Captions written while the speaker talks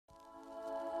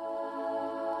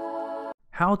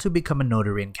How to become a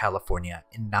notary in California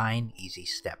in 9 easy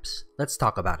steps. Let's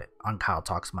talk about it on Kyle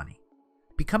Talks Money.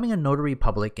 Becoming a notary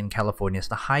public in California is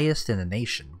the highest in the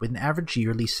nation, with an average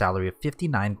yearly salary of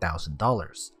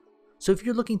 $59,000. So if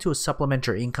you're looking to supplement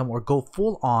your income or go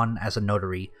full on as a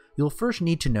notary, you'll first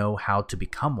need to know how to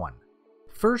become one.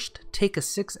 First, take a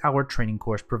 6-hour training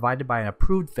course provided by an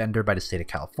approved vendor by the state of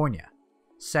California.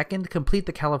 Second, complete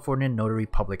the California Notary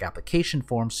Public application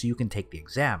form so you can take the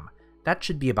exam. That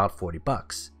should be about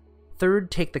 $40.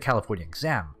 Third, take the California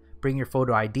exam. Bring your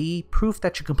photo ID, proof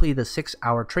that you completed the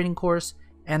 6-hour training course,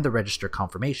 and the register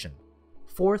confirmation.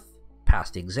 Fourth,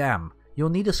 pass the exam. You'll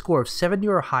need a score of 70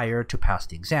 or higher to pass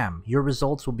the exam. Your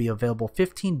results will be available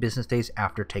 15 business days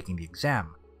after taking the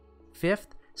exam.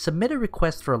 Fifth, submit a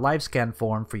request for a live scan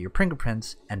form for your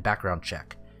fingerprints and background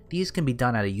check. These can be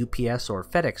done at a UPS or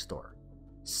FedEx store.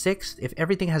 Sixth, if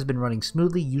everything has been running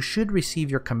smoothly, you should receive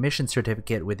your commission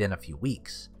certificate within a few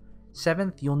weeks.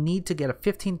 Seventh, you'll need to get a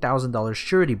 $15,000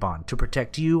 surety bond to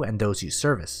protect you and those you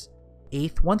service.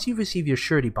 Eighth, once you receive your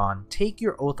surety bond, take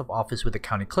your oath of office with the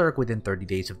county clerk within 30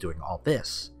 days of doing all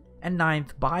this. And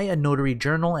ninth, buy a notary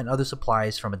journal and other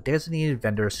supplies from a designated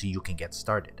vendor so you can get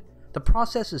started. The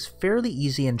process is fairly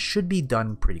easy and should be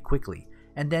done pretty quickly,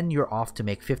 and then you're off to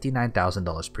make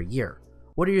 $59,000 per year.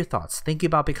 What are your thoughts? Thinking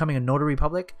about becoming a notary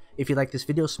public? If you like this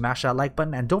video, smash that like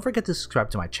button and don't forget to subscribe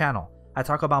to my channel. I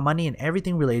talk about money and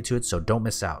everything related to it, so don't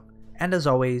miss out. And as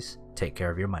always, take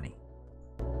care of your money.